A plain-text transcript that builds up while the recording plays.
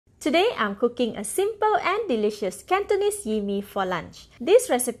Today I'm cooking a simple and delicious Cantonese Yee Mee for lunch. This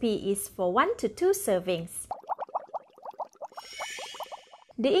recipe is for 1 to 2 servings.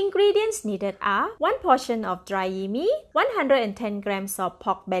 The ingredients needed are 1 portion of dry yee mee, 110 grams of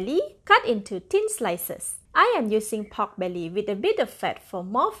pork belly cut into thin slices. I am using pork belly with a bit of fat for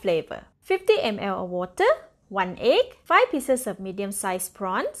more flavor. 50 ml of water, 1 egg, 5 pieces of medium-sized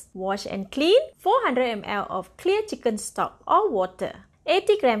prawns, wash and clean, 400 ml of clear chicken stock or water,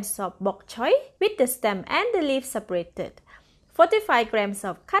 80 grams of bok choy with the stem and the leaf separated, 45 grams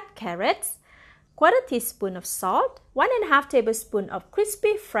of cut carrots, 1/4 teaspoon of salt, 1½ tablespoon of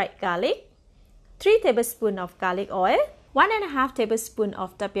crispy fried garlic, 3 tablespoons of garlic oil, 1½ tablespoon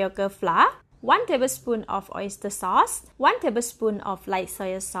of tapioca flour, 1 tablespoon of oyster sauce, 1 tablespoon of light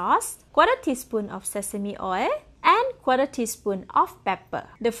soy sauce, 1/4 teaspoon of sesame oil, and 1/4 teaspoon of pepper.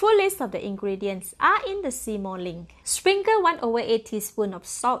 The full list of the ingredients are in the CMO link. Sprinkle 1/8 teaspoon of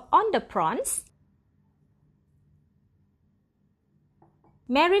salt on the prawns.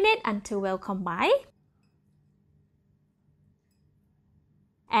 Marinate until well combined.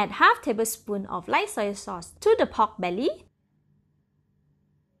 Add ½ tablespoon of light soy sauce to the pork belly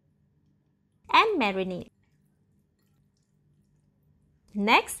and marinate.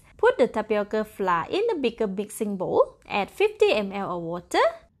 Next, put the tapioca flour in a bigger mixing bowl. Add 50 ml of water.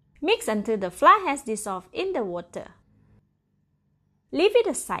 Mix until the flour has dissolved in the water. Leave it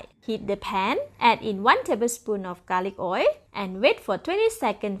aside. Heat the pan. Add in 1 tablespoon of garlic oil and wait for 20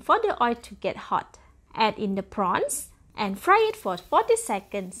 seconds for the oil to get hot. Add in the prawns and fry it for 40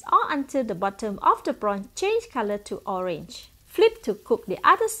 seconds or until the bottom of the prawn change color to orange. Flip to cook the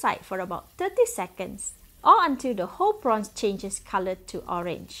other side for about 30 seconds or until the whole prawns changes color to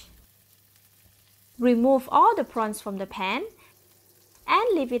orange. Remove all the prawns from the pan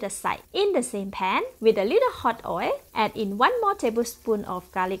and leave it aside. In the same pan, with a little hot oil, add in 1 more tablespoon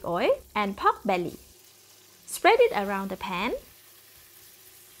of garlic oil and pork belly. Spread it around the pan.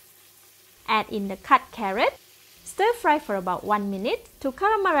 Add in the cut carrot. Stir fry for about 1 minute to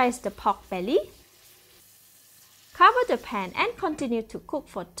caramelize the pork belly. Cover the pan and continue to cook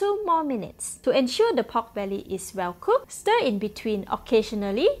for 2 more minutes. To ensure the pork belly is well cooked, stir in between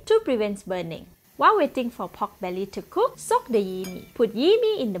occasionally to prevent burning. While waiting for pork belly to cook, soak the yee mee. Put yee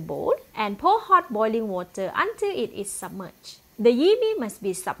mee in the bowl and pour hot boiling water until it is submerged. The yee mee must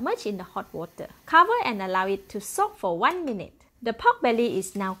be submerged in the hot water. Cover and allow it to soak for 1 minute. The pork belly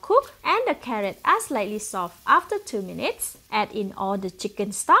is now cooked and the carrots are slightly soft after 2 minutes. Add in all the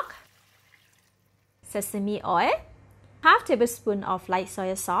chicken stock, sesame oil, ½ tablespoon of light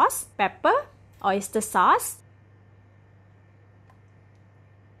soy sauce, pepper, oyster sauce,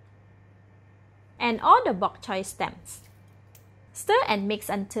 and all the bok choy stems. Stir and mix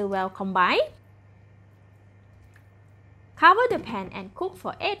until well combined. Cover the pan and cook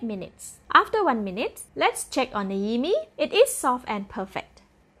for 8 minutes. After 1 minute, let's check on the yee mee. It is soft and perfect.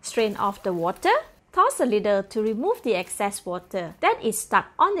 Strain off the water. Toss a little to remove the excess water that is stuck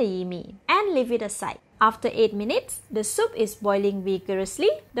on the yee mee and leave it aside. After 8 minutes, the soup is boiling vigorously,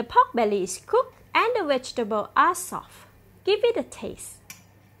 the pork belly is cooked, and the vegetables are soft. Give it a taste.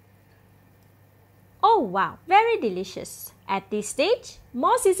 Oh wow, very delicious. At this stage,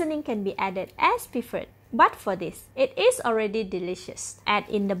 more seasoning can be added as preferred. But for this, it is already delicious. Add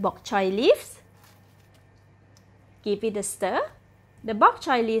in the bok choy leaves. Give it a stir. The bok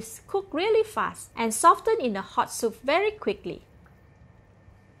choy leaves cook really fast and soften in the hot soup very quickly.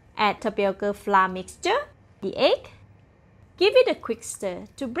 Add tapioca flour mixture, the egg. Give it a quick stir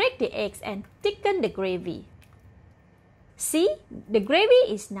to break the eggs and thicken the gravy. See, the gravy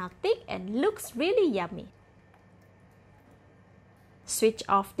is now thick and looks really yummy. Switch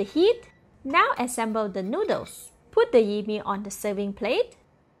off the heat. Now assemble the noodles. Put the yee mee on the serving plate.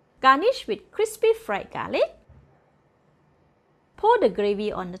 Garnish with crispy fried garlic. Pour the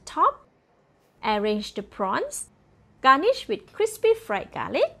gravy on the top. Arrange the prawns. Garnish with crispy fried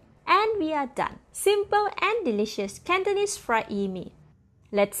garlic. And we are done. Simple and delicious Cantonese fried yee mee.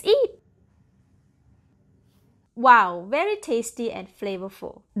 Let's eat! Wow, very tasty and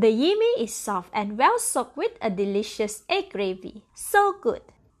flavorful. The yee mee is soft and well soaked with a delicious egg gravy. So good!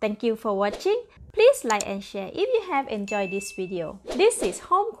 Thank you for watching. Please like and share if you have enjoyed this video. This is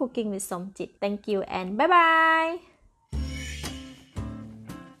Home Cooking with Somjit. Thank you and bye-bye!